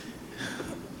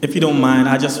If you don't mind,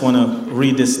 I just want to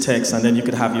read this text and then you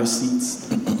could have your seats.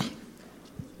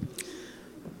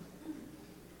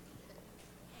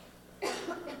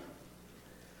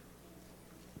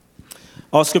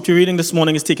 Our scripture reading this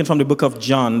morning is taken from the book of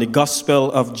John, the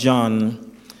Gospel of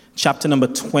John, chapter number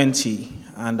 20.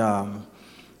 And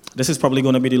this is probably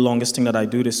going to be the longest thing that I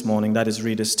do this morning, that is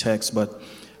read this text. But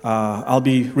I'll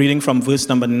be reading from verse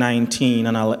number 19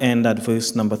 and I'll end at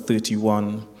verse number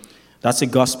 31. That's the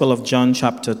Gospel of John,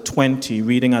 chapter 20,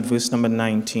 reading at verse number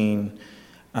 19,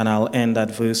 and I'll end at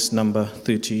verse number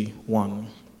 31.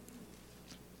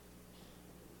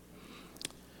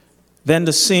 Then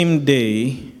the same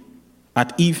day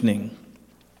at evening,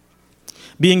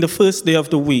 being the first day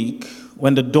of the week,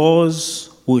 when the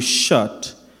doors were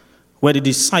shut, where the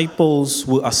disciples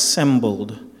were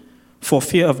assembled for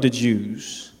fear of the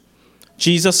Jews,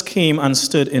 Jesus came and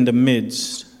stood in the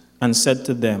midst and said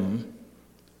to them,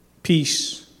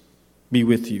 "Peace be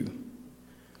with you."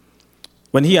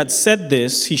 When he had said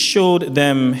this, he showed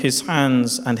them his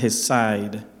hands and his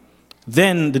side.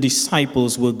 Then the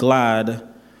disciples were glad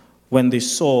when they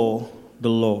saw the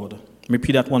Lord.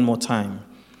 Repeat that one more time.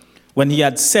 When he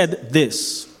had said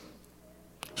this,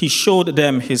 he showed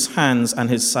them his hands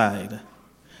and his side.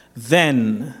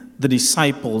 Then the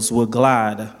disciples were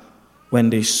glad when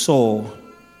they saw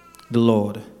the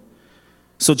Lord.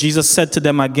 So Jesus said to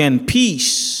them again,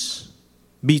 "Peace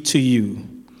be to you.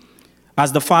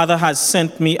 As the Father has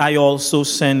sent me, I also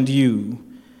send you."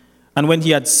 And when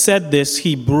he had said this,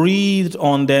 he breathed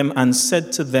on them and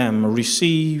said to them,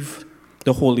 "Receive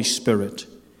the Holy Spirit.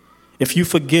 If you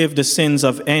forgive the sins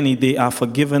of any, they are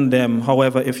forgiven them.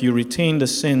 However, if you retain the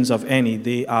sins of any,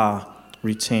 they are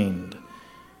retained."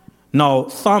 Now,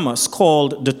 Thomas,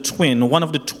 called the twin, one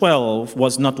of the 12,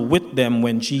 was not with them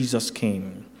when Jesus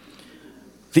came.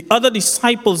 The other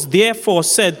disciples therefore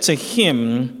said to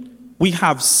him, "We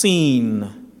have seen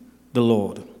the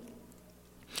Lord."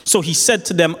 So he said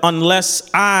to them, "Unless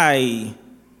I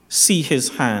see his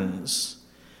hands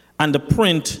and the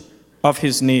print of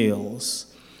his nails,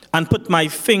 and put my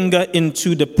finger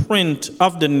into the print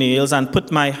of the nails, and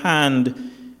put my hand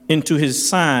into his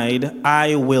side,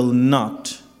 I will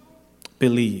not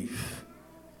believe."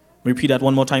 Repeat that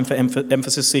one more time for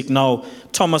emphasis' sake. Now,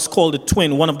 Thomas, called the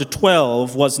twin, one of the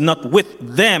 12, was not with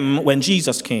them when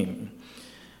Jesus came.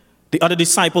 The other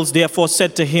disciples therefore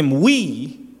said to him,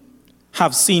 "We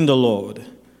have seen the Lord."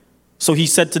 So he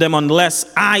said to them, "Unless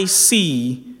I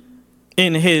see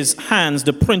in his hands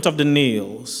the print of the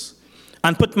nails,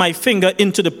 and put my finger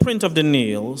into the print of the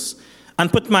nails,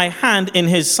 and put my hand in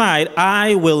his side,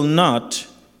 I will not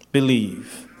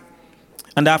believe."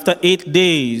 And after 8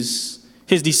 days,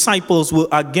 his disciples were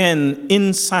again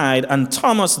inside, and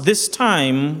Thomas this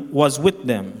time was with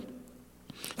them.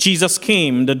 Jesus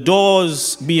came, the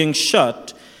doors being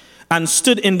shut, and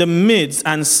stood in the midst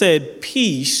and said,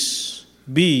 "Peace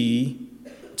be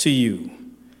to you."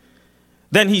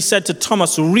 Then he said to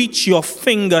Thomas, "Reach your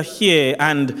finger here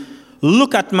and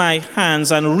look at my hands,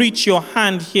 and reach your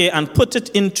hand here and put it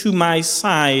into my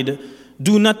side.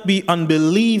 Do not be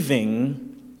unbelieving,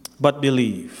 but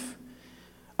believe."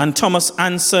 And Thomas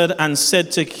answered and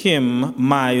said to him,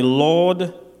 "My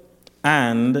Lord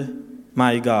and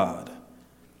my God."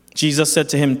 Jesus said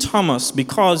to him, "Thomas,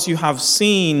 because you have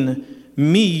seen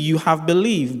me, you have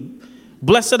believed.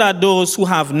 Blessed are those who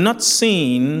have not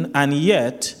seen and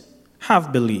yet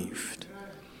have believed."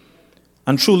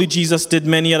 And truly Jesus did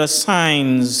many other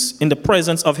signs in the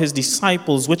presence of his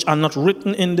disciples, which are not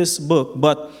written in this book,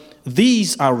 but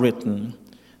these are written,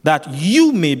 that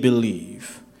you may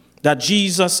believe that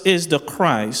Jesus is the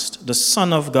Christ, the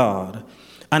Son of God,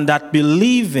 and that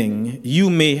believing you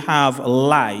may have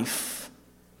life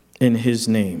in his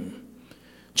name.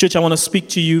 Church, I want to speak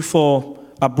to you for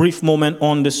a brief moment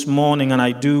on this morning, and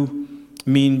I do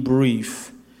mean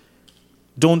brief.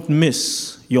 Don't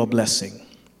miss your blessing.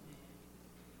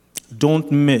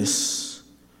 Don't miss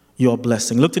your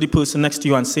blessing. Look to the person next to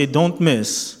you and say, "Don't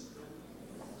miss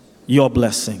your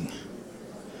blessing."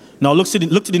 Now look to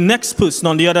the next person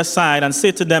on the other side and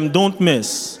say to them, "Don't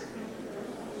miss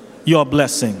your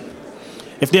blessing."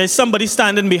 If there is somebody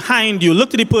standing behind you, look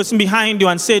to the person behind you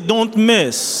and say, "Don't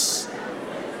miss."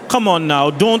 Come on now,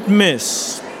 don't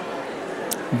miss.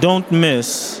 Don't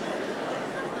miss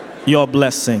your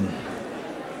blessing.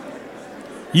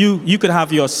 You could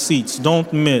have your seats.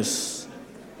 Don't miss.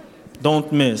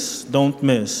 Don't miss. Don't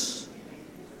miss.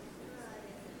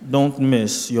 Don't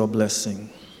miss your blessing.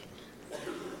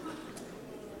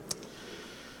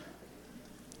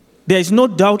 There is no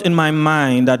doubt in my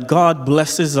mind that God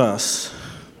blesses us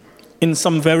in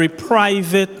some very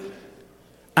private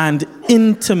and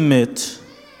intimate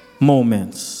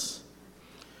moments.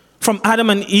 From Adam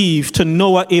and Eve to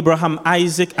Noah, Abraham,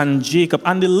 Isaac, and Jacob,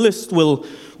 and the list will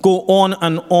go on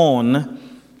and on.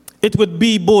 It would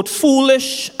be both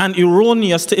foolish and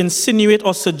erroneous to insinuate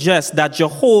or suggest that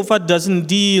Jehovah doesn't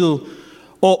deal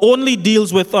or only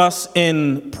deals with us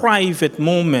in private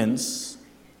moments.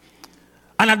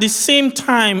 And at the same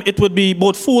time, it would be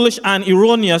both foolish and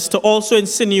erroneous to also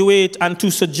insinuate and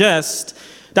to suggest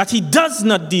that he does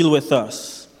not deal with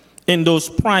us in those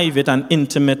private and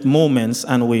intimate moments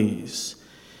and ways.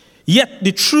 Yet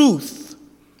the truth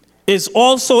is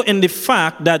also in the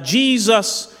fact that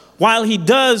Jesus, while he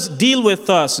does deal with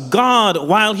us, God,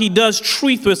 while he does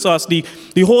treat with us, the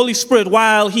Holy Spirit,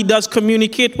 while he does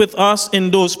communicate with us in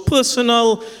those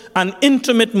personal and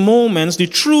intimate moments, the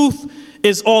truth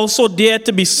is also there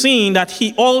to be seen that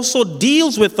he also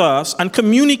deals with us and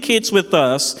communicates with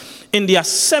us in the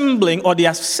assembling or the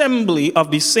assembly of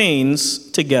the saints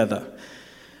together.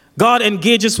 God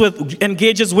engages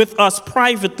with us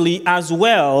privately as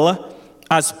well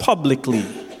as publicly.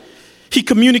 He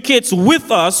communicates with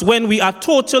us when we are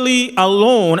totally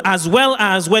alone as well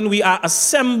as when we are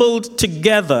assembled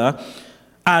together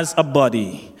as a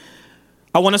body.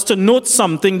 I want us to note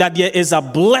something, that there is a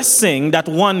blessing that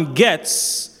one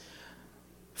gets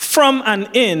from and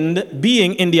in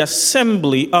being in the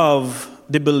assembly of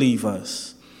the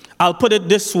believers. I'll put it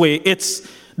this way. It's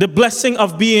the blessing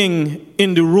of being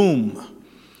in the room.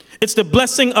 It's the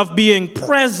blessing of being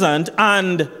present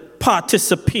and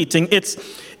participating. It's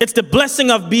the blessing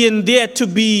of being there to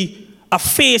be a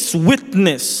face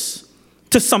witness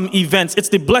to some events. It's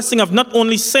the blessing of not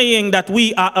only saying that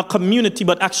we are a community,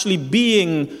 but actually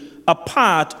being a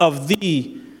part of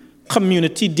the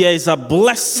community. There is a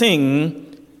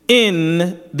blessing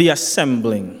in the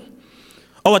assembling.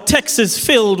 Our text is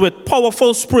filled with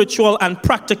powerful spiritual and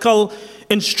practical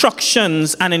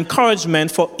instructions and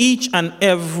encouragement for each and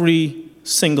every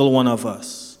single one of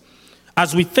us.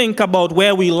 As we think about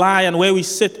where we lie and where we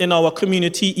sit in our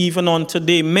community even on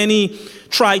today, many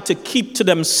try to keep to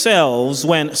themselves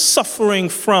when suffering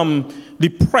from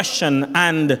depression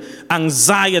and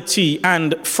anxiety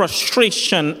and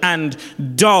frustration and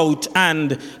doubt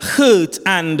and hurt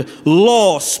and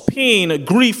loss, pain,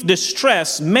 grief,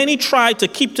 distress. Many try to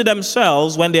keep to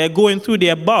themselves when they are going through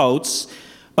their bouts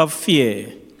of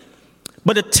fear.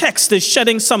 But the text is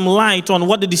shedding some light on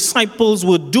what the disciples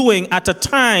were doing at a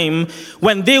time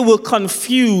when they were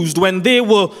confused, when they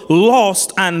were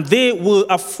lost, and they were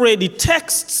afraid. The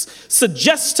texts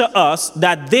suggest to us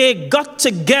that they got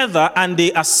together and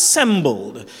they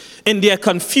assembled in their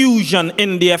confusion,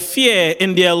 in their fear,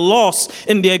 in their loss,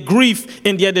 in their grief,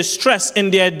 in their distress,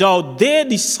 in their doubt. They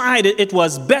decided it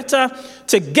was better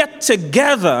to get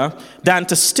together than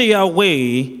to stay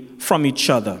away from each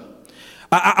other.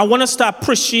 I want us to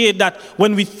appreciate that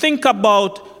when we think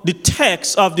about the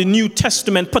text of the New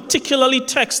Testament, particularly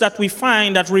texts that we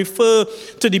find that refer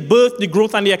to the birth, the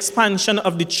growth, and the expansion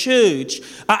of the church,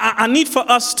 I need for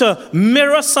us to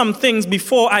mirror some things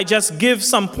before I just give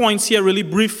some points here really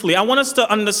briefly. I want us to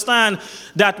understand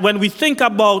that when we think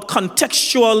about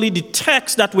contextually the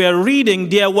text that we're reading,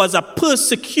 there was a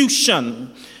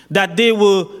persecution that they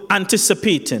were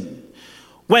anticipating.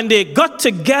 When they got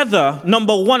together,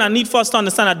 number one, I need for us to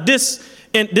understand that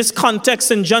in this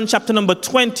context in John chapter number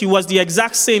 20 was the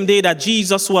exact same day that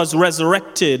Jesus was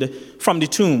resurrected from the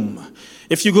tomb.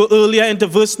 If you go earlier into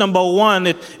verse number 1,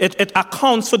 it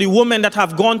accounts for the women that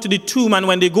have gone to the tomb, and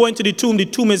when they go into the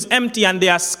tomb is empty, and they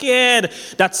are scared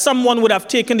that someone would have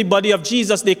taken the body of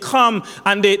Jesus. They come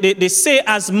and they say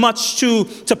as much to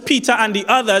Peter and the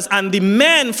others, and the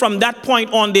men from that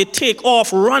point on, they take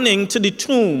off running to the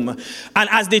tomb. And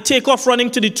as they take off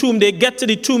running to the tomb, they get to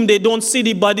the tomb, they don't see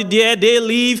the body there, they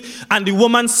leave, and the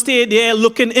woman stay there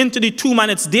looking into the tomb,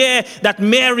 and it's there that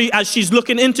Mary, as she's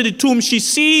looking into the tomb, she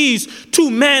sees two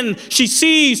men, she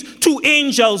sees two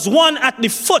angels, one at the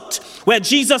foot where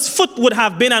Jesus' foot would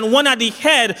have been, and one at the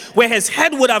head where his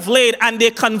head would have laid, and they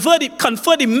confer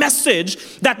the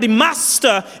message that the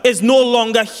master is no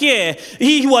longer here.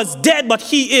 He was dead, but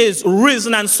he is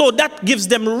risen, and so that gives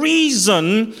them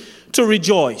reason to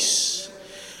rejoice.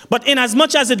 But in as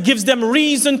much as it gives them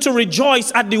reason to rejoice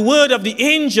at the word of the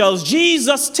angels,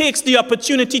 Jesus takes the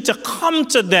opportunity to come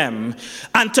to them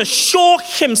and to show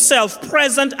himself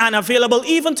present and available,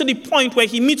 even to the point where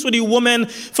he meets with the woman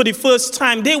for the first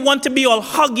time. They want to be all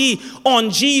huggy on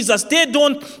Jesus. They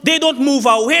don't move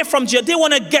away from Jesus. They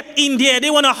want to get in there. They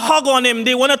want to hug on him.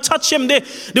 They want to touch him. They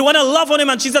want to love on him.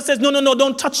 And Jesus says, no,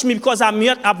 don't touch me, because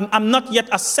I'm not yet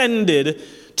ascended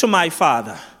to my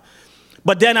Father.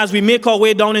 But then as we make our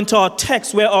way down into our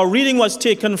text where our reading was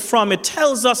taken from, it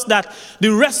tells us that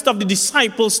the rest of the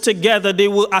disciples together, they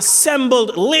were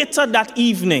assembled later that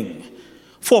evening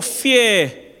for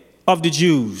fear of the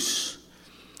Jews.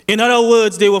 In other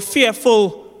words, they were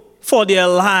fearful for their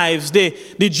lives. The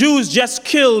Jews just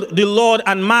killed the Lord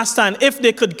and Master, and if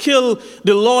they could kill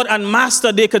the Lord and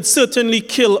Master, they could certainly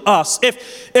kill us.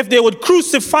 If they would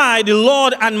crucify the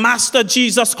Lord and Master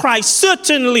Jesus Christ,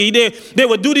 certainly they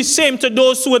would do the same to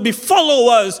those who would be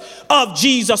followers of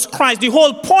Jesus Christ. The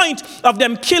whole point of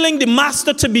them killing the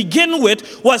Master to begin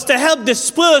with was to help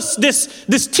disperse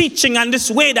this teaching and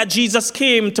this way that Jesus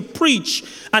came to preach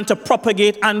and to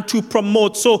propagate and to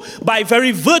promote. So by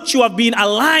very virtue of being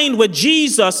aligned with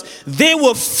Jesus, they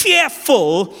were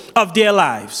fearful of their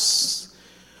lives.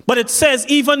 But it says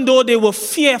even though they were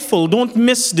fearful, don't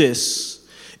miss this,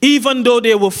 even though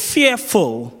they were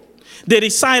fearful, they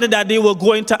decided that they were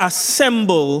going to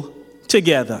assemble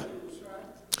together.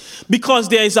 Because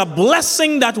there is a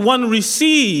blessing that one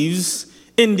receives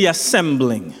in the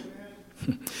assembling.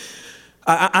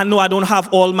 I know I don't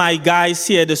have all my guys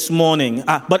here this morning,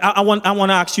 but I want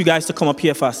to ask you guys to come up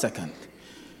here for a second.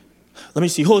 Let me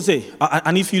see. Jose,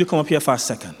 I need for you to come up here for a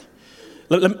second.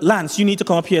 Lance, you need to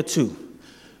come up here too.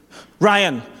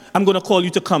 Ryan, I'm going to call you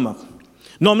to come up.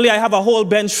 Normally I have a whole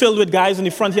bench filled with guys in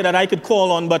the front here that I could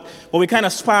call on, but we kind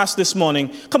of sparse this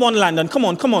morning. Come on, Landon. Come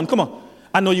on.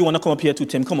 I know you want to come up here too,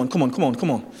 Tim. Come on.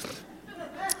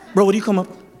 Bro, would you come up?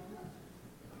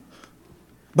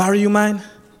 Barry, you mind?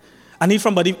 I need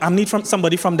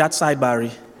somebody from that side,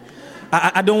 Barry.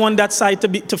 I don't want that side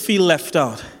to feel left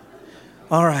out.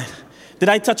 All right. Did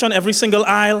I touch on every single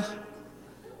aisle?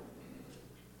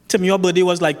 Tim, your birthday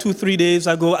was like 2-3 days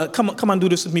ago. Come and do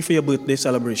this with me for your birthday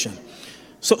celebration.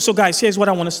 So guys, here's what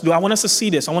I want us to do. I want us to see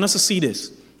this.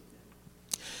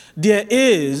 There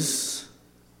is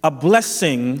a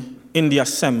blessing in the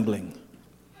assembling.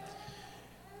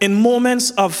 In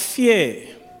moments of fear,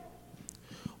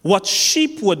 what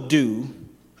sheep would do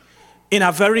in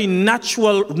a very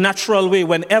natural way,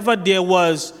 whenever there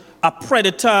was a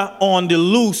predator on the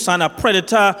loose and a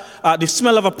predator, the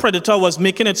smell of a predator was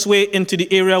making its way into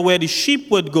the area where the sheep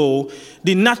would go,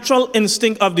 the natural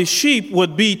instinct of the sheep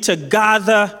would be to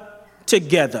gather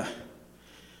together,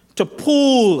 to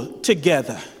pool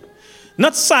together.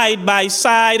 Not side by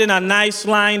side in a nice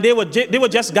line. They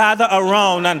would just gather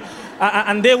around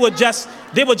and they would just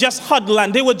huddle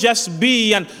and they would just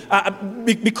be, and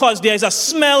because there is a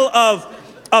smell of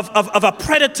a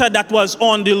predator that was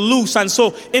on the loose. And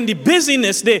so in the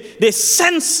busyness, they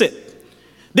sense it.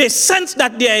 They sense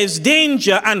that there is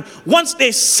danger. And once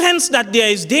they sense that there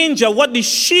is danger, what the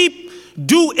sheep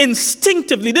do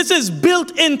instinctively, this is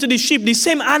built into the sheep, the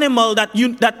same animal that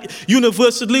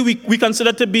universally we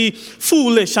consider to be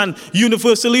foolish, and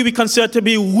universally we consider to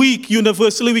be weak,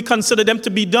 universally we consider them to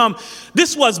be dumb.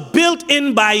 This was built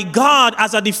in by God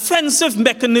as a defensive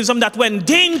mechanism that when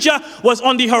danger was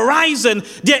on the horizon,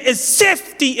 there is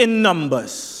safety in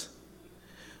numbers.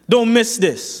 Don't miss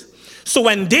this. So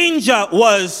when danger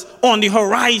was on the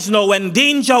horizon, or when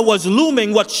danger was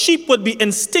looming, what sheep would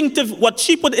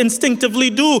instinctively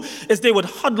do is they would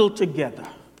huddle together.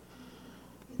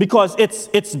 Because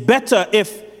it's better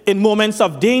if in moments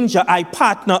of danger I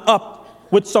partner up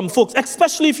with some folks,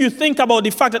 especially if you think about the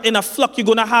fact that in a flock you're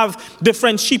going to have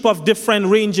different sheep of different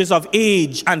ranges of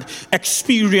age and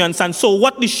experience. And so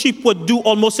what the sheep would do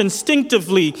almost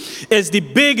instinctively is the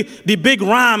big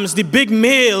rams, the big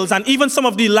males, and even some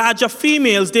of the larger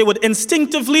females, they would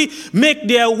instinctively make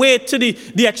their way to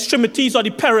the extremities or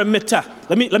the perimeter.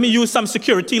 Let me use some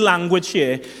security language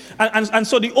here. And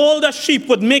so the older sheep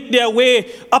would make their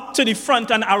way up to the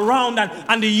front and around,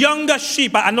 and the younger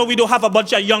sheep, I know we don't have a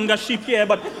bunch of younger sheep here,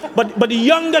 but the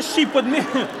younger sheep would make...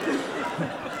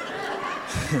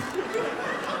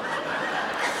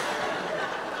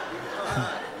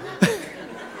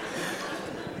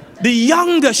 The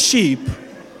younger sheep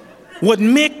would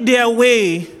make their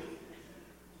way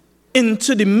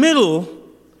into the middle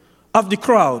of the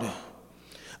crowd.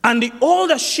 And the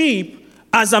older sheep,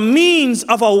 as a means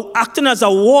of acting as a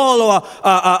wall or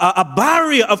a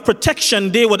barrier of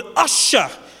protection, they would usher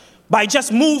by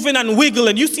just moving and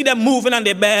wiggling. You see them moving and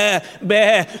they bear.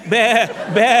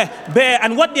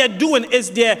 And what they're doing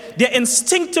is they're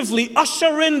instinctively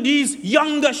ushering these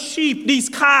younger sheep, these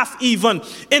calf even,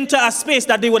 into a space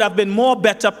that they would have been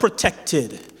better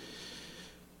protected.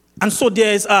 And so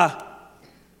there's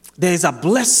a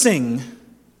blessing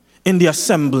in the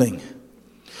assembling.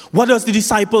 What does the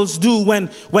disciples do when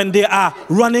they are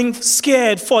running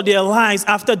scared for their lives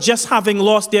after just having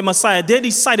lost their Messiah? They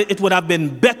decided it would have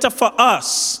been better for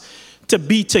us to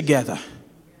be together.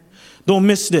 Don't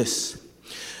miss this.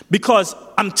 Because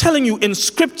I'm telling you, in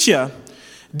Scripture,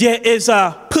 there is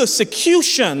a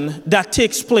persecution that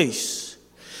takes place.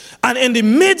 And in the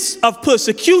midst of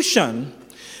persecution,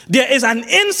 there is an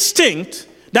instinct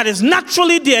that is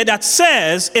naturally there that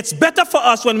says it's better for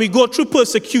us when we go through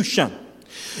persecution.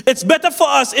 It's better for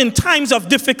us in times of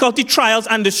difficulty, trials,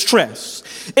 and distress.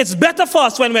 It's better for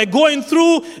us when we're going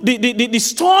through the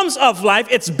storms of life.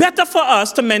 It's better for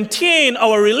us to maintain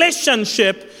our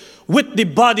relationship with the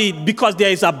body because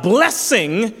there is a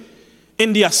blessing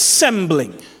in the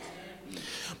assembling.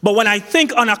 But when I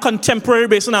think on a contemporary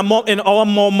basis, in our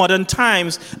more modern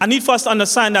times, I need for us to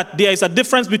understand that there is a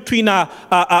difference between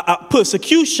a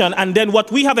persecution and then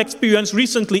what we have experienced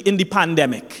recently in the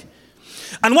pandemic.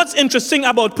 And what's interesting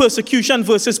about persecution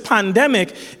versus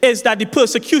pandemic is that the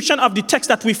persecution of the text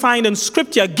that we find in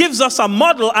Scripture gives us a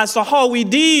model as to how we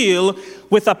deal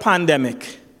with a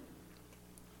pandemic.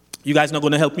 You guys are not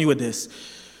going to help me with this.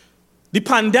 The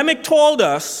pandemic told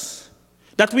us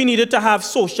that we needed to have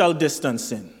social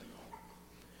distancing.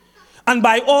 And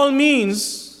by all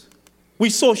means,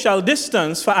 we social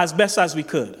distance for as best as we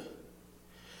could.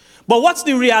 But what's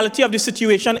the reality of the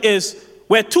situation is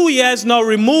we're 2 years now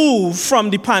removed from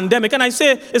the pandemic. And I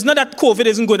say it's not that COVID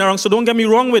isn't going around, so don't get me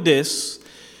wrong with this.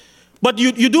 But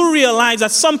you do realize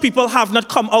that some people have not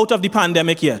come out of the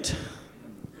pandemic yet.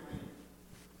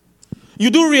 You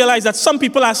do realize that some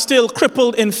people are still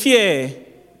crippled in fear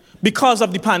because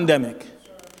of the pandemic.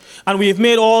 And we've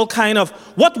made all kind of,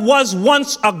 what was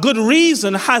once a good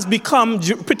reason has become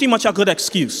pretty much a good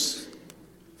excuse.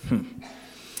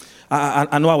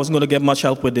 I know I wasn't going to get much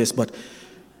help with this, but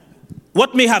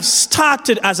what may have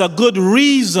started as a good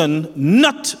reason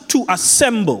not to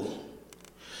assemble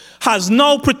has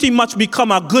now pretty much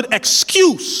become a good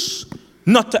excuse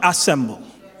not to assemble.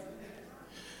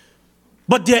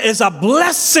 But there is a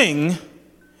blessing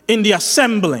in the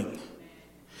assembling.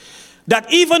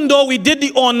 That even though we did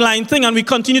the online thing and we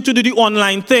continue to do the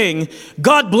online thing,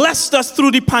 God blessed us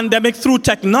through the pandemic, through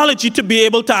technology, to be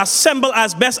able to assemble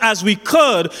as best as we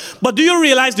could. But do you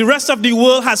realize the rest of the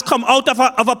world has come out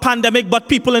of a pandemic but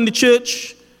people in the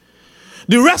church?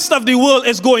 The rest of the world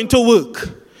is going to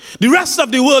work. The rest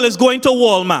of the world is going to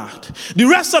Walmart. The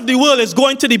rest of the world is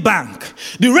going to the bank.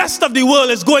 The rest of the world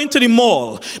is going to the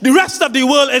mall. The rest of the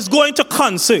world is going to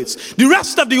concerts. The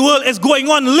rest of the world is going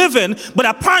on living, but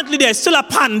apparently there's still a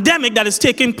pandemic that is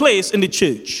taking place in the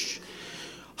church.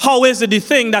 How is it the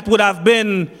thing that would have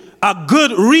been a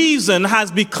good reason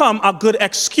has become a good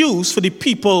excuse for the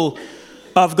people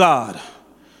of God?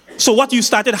 So what you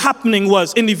started happening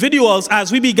was individuals,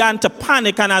 as we began to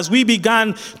panic and as we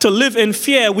began to live in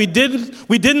fear, we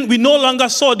no longer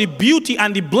saw the beauty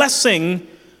and the blessing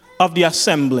of the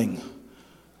assembling.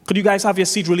 Could you guys have your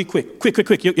seat really quick?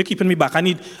 Quick. You're keeping me back. I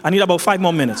need about 5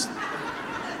 more minutes.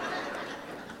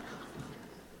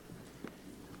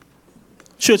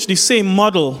 Church, the same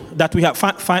model that we have.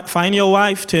 Find your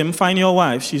wife, Tim. Find your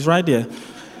wife. She's right there.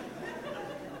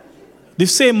 The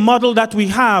same model that we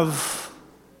have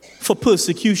for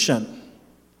persecution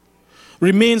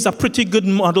remains a pretty good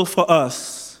model for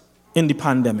us in the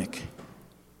pandemic.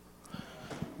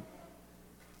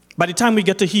 By the time we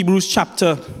get to Hebrews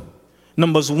chapter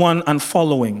numbers 1 and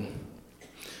following,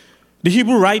 the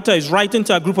Hebrew writer is writing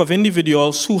to a group of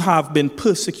individuals who have been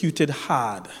persecuted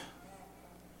hard.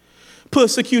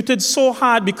 Persecuted so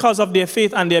hard because of their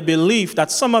faith and their belief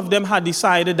that some of them had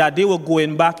decided that they were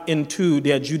going back into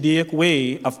their Judaic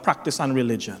way of practice and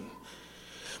religion.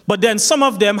 But then some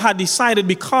of them had decided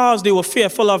because they were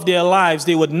fearful of their lives,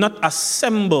 they would not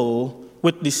assemble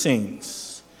with the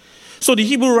saints. So the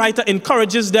Hebrew writer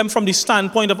encourages them from the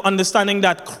standpoint of understanding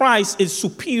that Christ is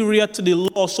superior to the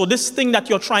law. So this thing that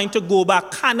you're trying to go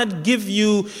back cannot give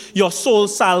you your soul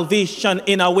salvation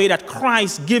in a way that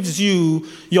Christ gives you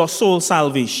your soul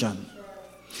salvation.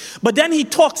 But then he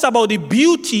talks about the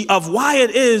beauty of why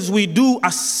it is we do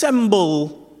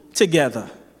assemble together.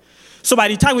 So by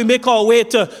the time we make our way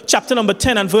to chapter number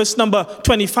 10 and verse number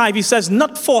 25, he says,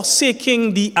 not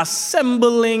forsaking the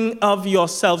assembling of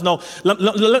yourselves. Now,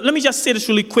 let me just say this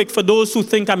really quick for those who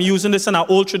think I'm using this in our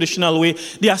old traditional way.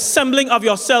 The assembling of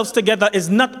yourselves together is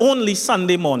not only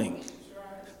Sunday morning.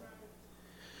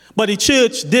 But the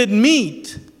church did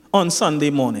meet on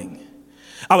Sunday morning.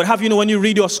 I would have you know, when you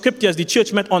read your scriptures, the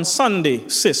church met on Sunday,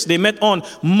 sis. They met on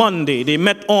Monday. They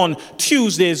met on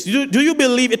Tuesdays. Do you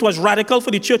believe it was radical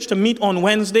for the church to meet on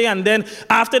Wednesday? And then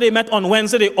after they met on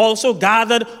Wednesday, they also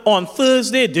gathered on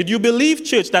Thursday? Did you believe,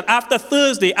 church, that after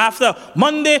Thursday, after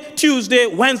Monday, Tuesday,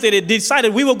 Wednesday, they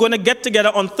decided we were going to get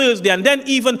together on Thursday and then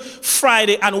even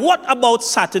Friday? And what about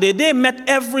Saturday? They met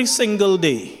every single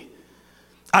day.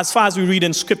 as far as we read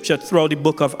in Scripture throughout the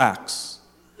book of Acts.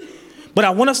 But I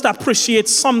want us to appreciate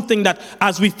something that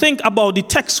as we think about the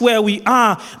text where we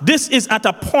are, this is at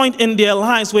a point in their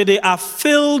lives where they are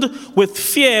filled with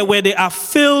fear, where they are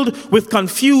filled with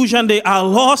confusion, they are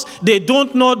lost, they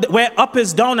don't know where up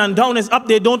is down and down is up,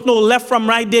 they don't know left from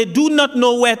right, they do not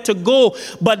know where to go,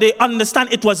 but they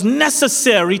understand it was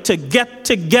necessary to get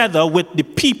together with the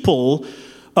people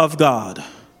of God.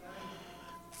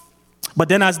 But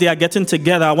then as they are getting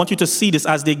together, I want you to see this.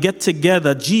 As they get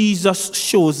together, Jesus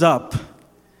shows up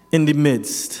in the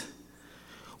midst.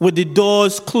 With the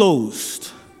doors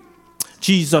closed,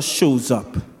 Jesus shows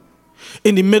up.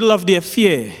 In the middle of their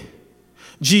fear,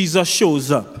 Jesus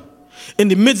shows up. In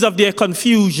the midst of their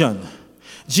confusion,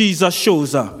 Jesus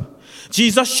shows up.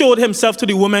 Jesus showed himself to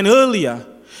the woman earlier,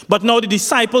 but now the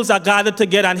disciples are gathered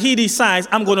together and he decides,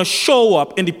 I'm going to show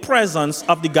up in the presence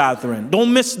of the gathering.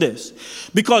 Don't miss this.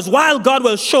 Because while God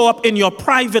will show up in your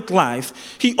private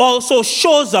life, he also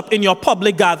shows up in your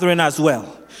public gathering as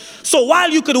well. So while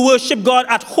you could worship God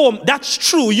at home, that's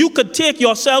true. You could take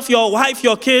yourself, your wife,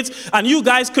 your kids, and you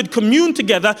guys could commune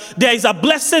together. There is a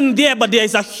blessing there, but there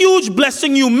is a huge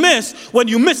blessing you miss when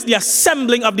you miss the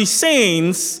assembling of the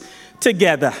saints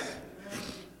together.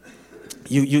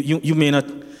 You may not.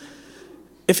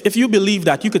 If you believe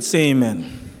that, you could say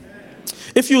amen.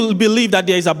 If you believe that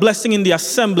there is a blessing in the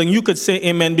assembling, you could say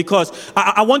amen, because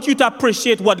I want you to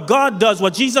appreciate what God does,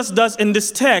 what Jesus does in this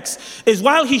text, is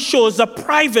while he shows up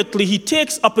privately, he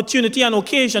takes opportunity and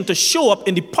occasion to show up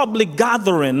in the public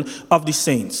gathering of the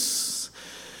saints.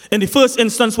 In the first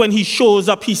instance, when he shows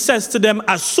up, he says to them,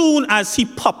 as soon as he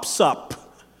pops up,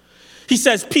 he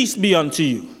says, peace be unto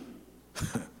you.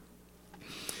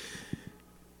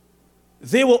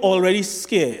 They were already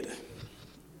scared.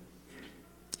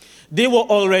 They were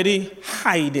already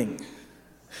hiding.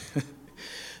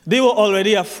 They were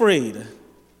already afraid.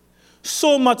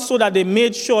 So much so that they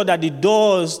made sure that the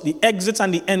doors, the exits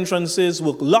and the entrances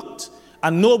were locked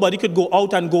and nobody could go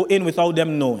out and go in without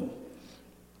them knowing.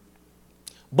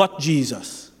 But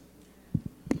Jesus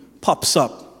pops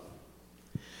up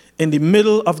in the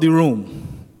middle of the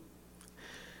room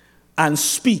and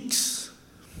speaks.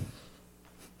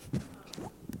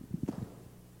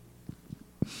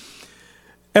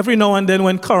 Every now and then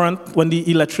when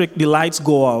the lights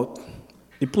go out,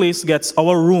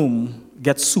 our room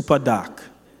gets super dark.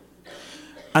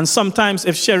 And sometimes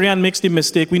if Sherry-Ann makes the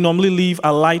mistake, we normally leave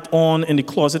a light on in the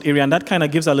closet area, and that kind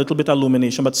of gives a little bit of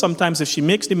illumination. But sometimes if she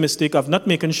makes the mistake of not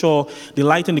making sure the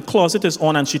light in the closet is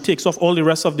on and she takes off all the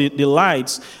rest of the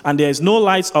lights, and there is no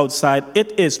lights outside,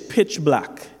 it is pitch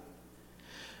black.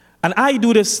 And I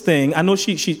do this thing, I know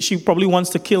she probably wants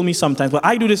to kill me sometimes, but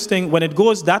I do this thing when it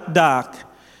goes that dark,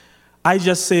 I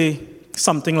just say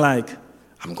something like,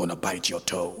 I'm going to bite your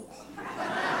toe.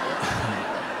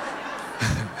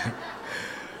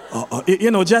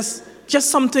 just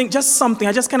something.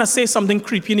 I just kind of say something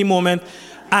creepy in the moment.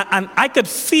 And I could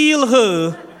feel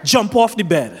her jump off the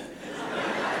bed.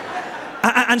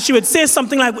 And she would say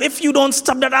something like, if you don't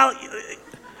stop that,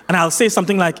 I'll say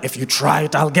something like, if you try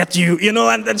it, I'll get you,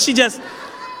 and she just.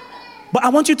 But I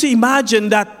want you to imagine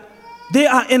that they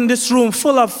are in this room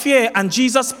full of fear, and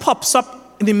Jesus pops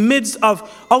up in the midst of,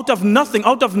 out of nothing,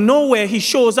 out of nowhere, he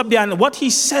shows up there, and what he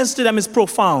says to them is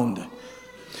profound.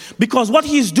 Because what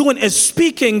he's doing is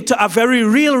speaking to a very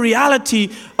real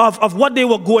reality of what they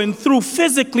were going through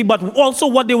physically, but also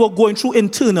what they were going through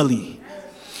internally.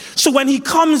 So when he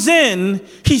comes in,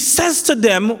 he says to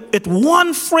them with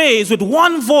one phrase, with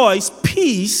one voice,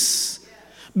 peace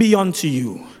be unto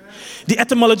you. The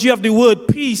etymology of the word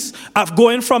peace, of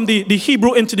going from the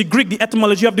Hebrew into the Greek, the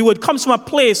etymology of the word comes from a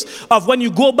place of when you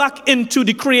go back into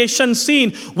the creation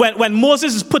scene, when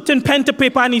Moses is putting pen to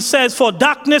paper and he says, for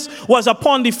darkness was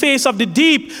upon the face of the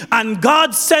deep, and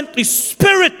God sent the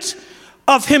Spirit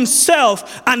of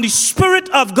himself, and the Spirit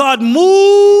of God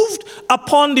moved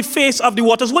upon the face of the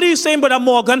waters. What are you saying, Brother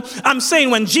Morgan? I'm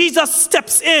saying when Jesus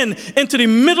steps into the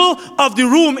middle of the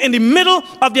room, in the middle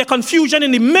of their confusion,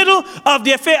 in the middle of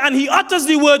their fear, and he utters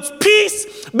the words,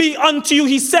 peace be unto you.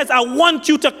 He says, I want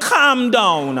you to calm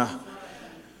down.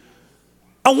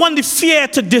 I want the fear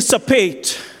to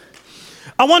dissipate.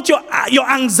 I want your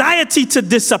anxiety to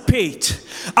dissipate.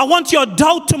 I want your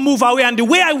doubt to move away. And the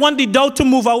way I want the doubt to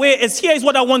move away is, here's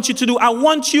what I want you to do. I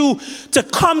want you to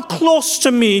come close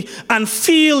to me and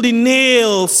feel the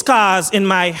nail scars in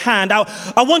my hand.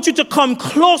 I want you to come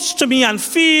close to me and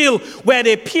feel where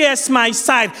they pierce my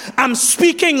side. I'm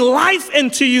speaking life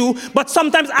into you, but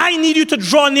sometimes I need you to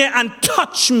draw near and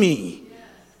touch me.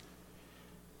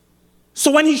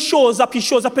 So when he shows up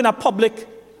in a public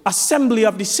assembly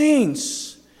of the saints.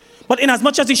 But in as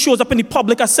much as he shows up in the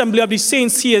public assembly of the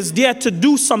saints, he is there to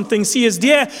do something. He is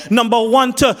there, number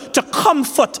one, to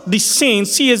comfort the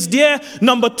saints. He is there,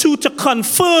 number two, to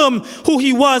confirm who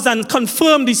he was and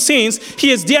confirm the saints.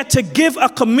 He is there to give a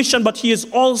commission, but he is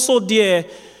also there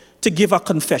to give a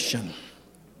confession.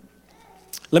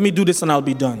 Let me do this and I'll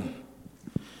be done.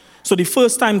 So the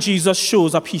first time Jesus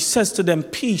shows up, he says to them,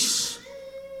 peace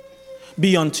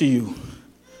be unto you.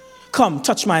 Come,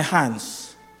 touch my hands.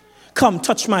 Come,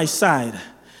 touch my side.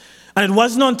 And it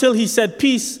wasn't until he said,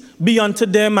 peace be unto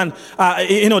them. And,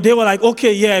 they were like,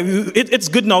 okay, yeah, it's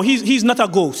good now. He's not a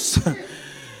ghost.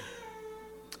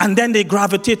 And then they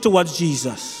gravitate towards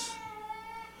Jesus.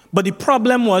 But the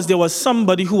problem was there was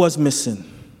somebody who was missing.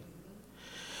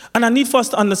 And I need for us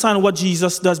to understand what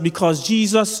Jesus does, because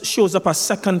Jesus shows up a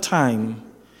second time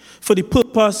for the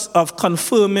purpose of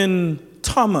confirming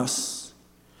Thomas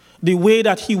the way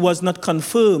that he was not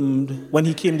confirmed when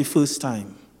he came the first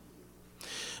time.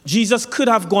 Jesus could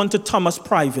have gone to Thomas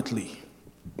privately.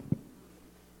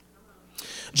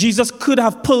 Jesus could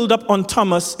have pulled up on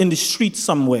Thomas in the street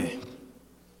somewhere.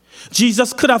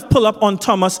 Jesus could have pulled up on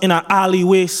Thomas in an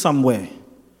alleyway somewhere.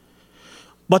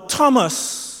 But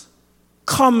Thomas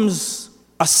comes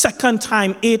a second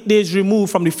time, 8 days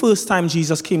removed from the first time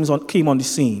Jesus came on the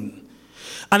scene.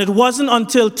 And it wasn't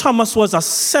until Thomas was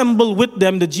assembled with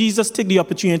them that Jesus took the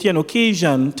opportunity and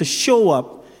occasion to show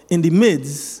up in the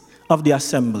midst of the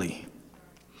assembly.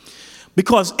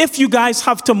 Because if you guys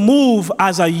have to move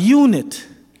as a unit,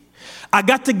 I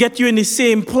got to get you in the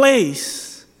same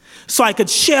place so I could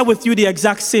share with you the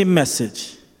exact same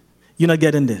message. You're not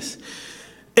getting this.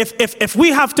 If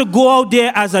we have to go out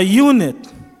there as a unit,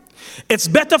 it's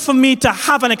better for me to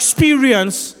have an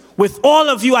experience with all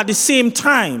of you at the same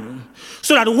time,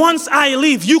 so that once I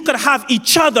leave, you could have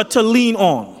each other to lean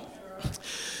on.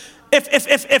 If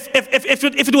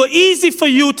it were easy for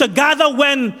you to gather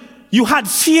when you had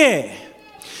fear,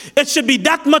 it should be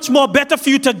that much more better for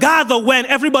you to gather when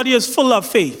everybody is full of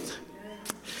faith.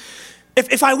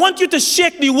 If I want you to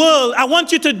shake the world, I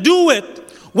want you to do it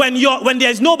when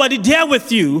there's nobody there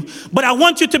with you, but I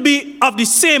want you to be of the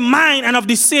same mind and of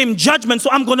the same judgment.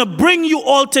 So I'm going to bring you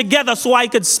all together so I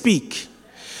could speak.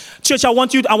 Church, I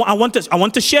want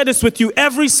to share this with you.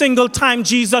 Every single time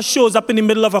Jesus shows up in the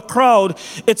middle of a crowd,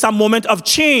 it's a moment of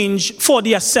change for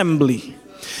the assembly.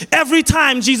 Every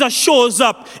time Jesus shows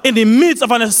up in the midst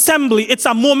of an assembly, it's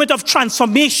a moment of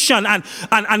transformation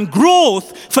and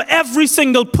growth for every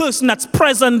single person that's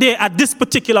present there at this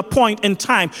particular point in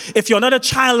time. If you're not a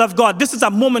child of God, this is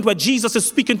a moment where Jesus is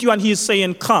speaking to you and he is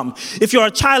saying, come. If you're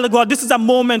a child of God, this is a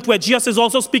moment where Jesus is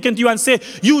also speaking to you and say,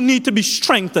 you need to be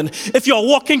strengthened. If you're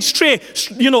walking straight,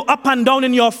 up and down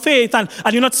in your faith and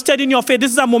you're not steady in your faith,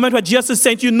 this is a moment where Jesus is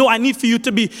saying to you, no, I need for you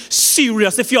to be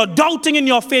serious. If you're doubting in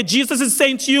your faith, Jesus is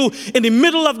saying to you in the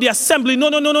middle of the assembly,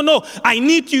 no. I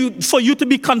need for you to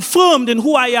be confirmed in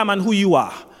who I am and who you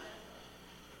are.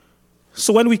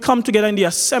 So when we come together in the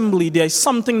assembly, there is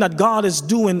something that God is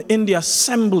doing in the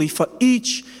assembly for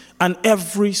each and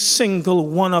every single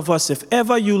one of us. If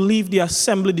ever you leave the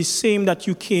assembly the same that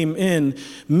you came in,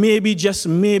 maybe, just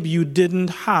maybe, you didn't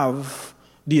have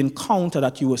the encounter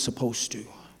that you were supposed to.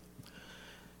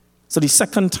 So the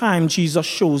second time Jesus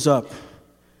shows up,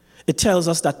 it tells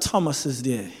us that Thomas is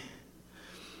there.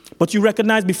 But you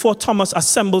recognize before Thomas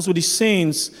assembles with the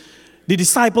saints, the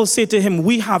disciples say to him,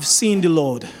 we have seen the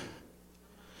Lord.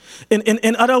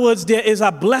 In other words, there is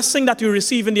a blessing that you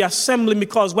receive in the assembly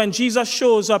because when Jesus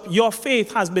shows up, your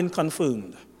faith has been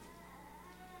confirmed.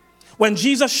 When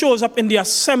Jesus shows up in the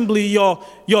assembly,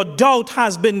 your doubt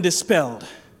has been dispelled.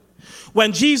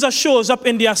 When Jesus shows up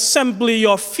in the assembly,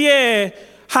 your fear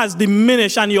has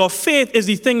diminished and your faith is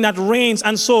the thing that reigns.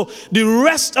 And so the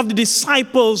rest of the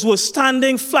disciples were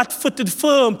standing flat-footed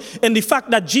firm in the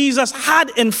fact that Jesus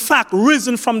had in fact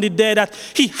risen from the dead, that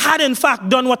he had in fact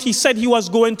done what he said he was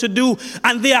going to do.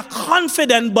 And they are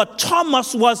confident, but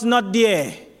Thomas was not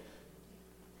there.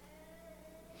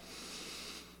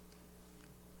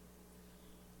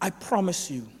 I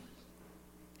promise you,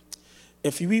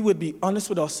 if we would be honest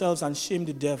with ourselves and shame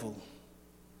the devil,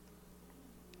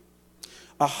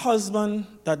 a husband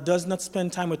that does not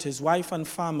spend time with his wife and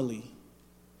family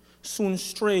soon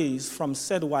strays from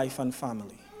said wife and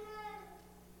family.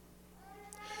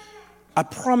 I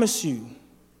promise you,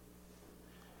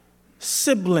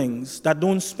 siblings that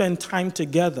don't spend time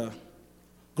together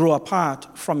grow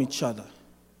apart from each other.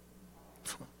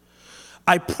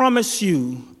 I promise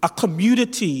you, a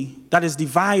community that is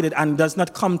divided and does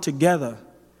not come together,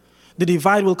 the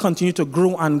divide will continue to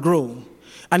grow and grow.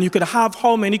 And you could have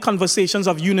how many conversations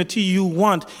of unity you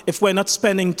want if we're not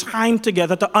spending time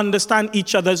together to understand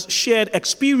each other's shared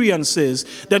experiences,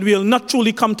 then we'll not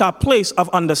truly come to a place of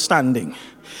understanding.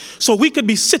 So we could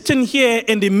be sitting here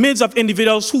in the midst of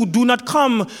individuals who do not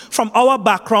come from our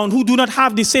background, who do not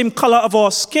have the same color of our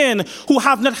skin, who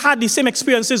have not had the same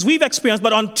experiences we've experienced.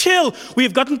 But until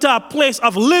we've gotten to a place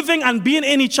of living and being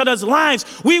in each other's lives,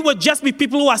 we would just be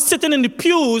people who are sitting in the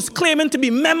pews claiming to be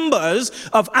members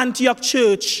of Antioch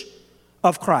Church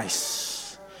of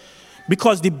Christ.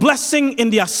 Because the blessing in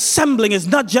the assembling is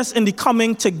not just in the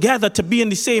coming together to be in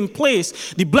the same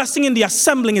place. The blessing in the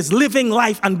assembling is living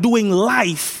life and doing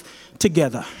life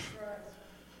together.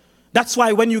 That's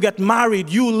why when you get married,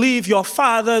 you leave your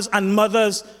father's and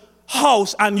mother's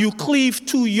house and you cleave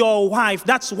to your wife.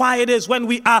 That's why it is when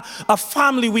we are a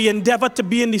family, we endeavor to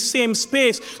be in the same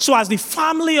space. So as the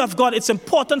family of God, it's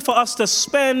important for us to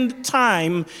spend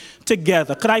time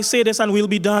together. Could I say this and we'll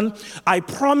be done? I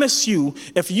promise you,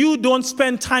 if you don't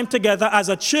spend time together as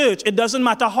a church, it doesn't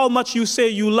matter how much you say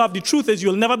you love. The truth is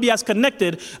you'll never be as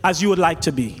connected as you would like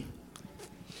to be.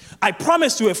 I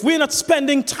promise you, if we're not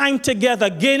spending time together,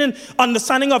 gaining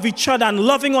understanding of each other and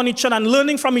loving on each other and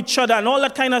learning from each other and all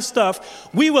that kind of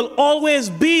stuff, we will always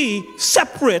be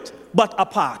separate but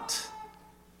apart.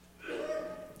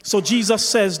 So Jesus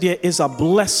says there is a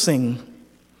blessing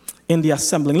in the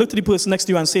assembling. Look to the person next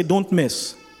to you and say, don't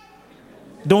miss.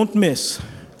 Don't miss.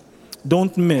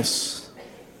 Don't miss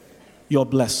your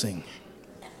blessing.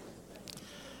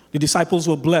 The disciples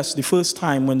were blessed the first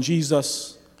time when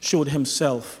Jesus showed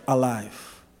himself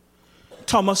alive.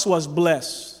 Thomas was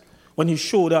blessed when he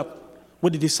showed up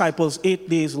with the disciples 8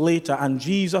 days later and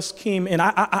Jesus came in.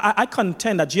 I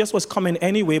contend that Jesus was coming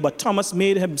anyway, but Thomas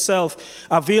made himself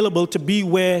available to be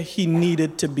where he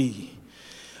needed to be.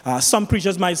 Some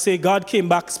preachers might say God came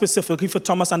back specifically for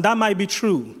Thomas, and that might be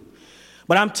true.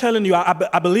 But I'm telling you,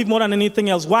 I believe more than anything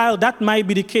else, while that might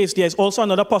be the case, there's also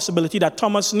another possibility that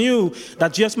Thomas knew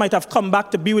that Jesus might have come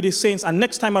back to be with his saints, and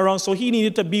next time around, so he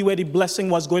needed to be where the blessing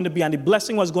was going to be, and the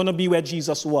blessing was going to be where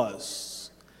Jesus was.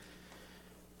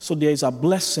 So there is a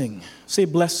blessing. Say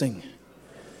blessing.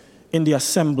 In the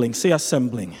assembling. Say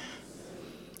assembling.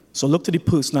 So look to the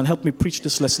person and help me preach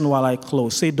this lesson while I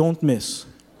close. Say don't miss.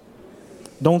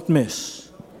 Don't miss.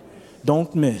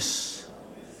 Don't miss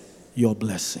your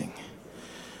blessing.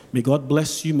 May God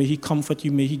bless you. May he comfort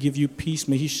you. May he give you peace.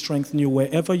 May he strengthen you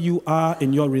wherever you are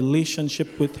in your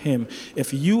relationship with him.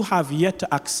 If you have yet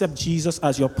to accept Jesus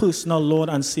as your personal Lord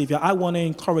and Savior, I want to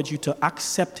encourage you to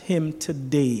accept him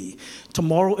today.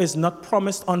 Tomorrow is not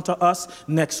promised unto us.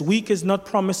 Next week is not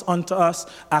promised unto us.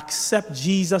 Accept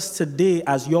Jesus today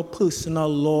as your personal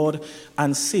Lord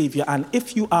and Savior. And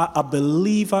if you are a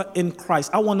believer in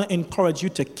Christ, I want to encourage you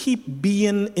to keep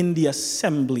being in the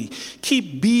assembly.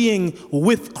 Keep being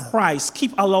with Christ.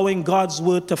 Keep allowing God's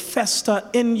word to fester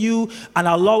in you and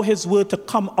allow his word to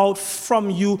come out from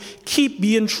you. Keep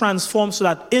being transformed so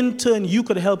that in turn you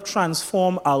could help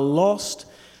transform a lost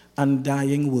and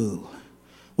dying world.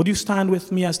 Would you stand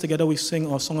with me as together we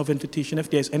sing our song of invitation?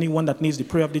 If there's anyone that needs the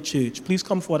prayer of the church, please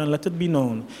come forward and let it be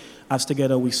known as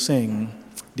together we sing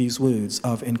these words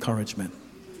of encouragement.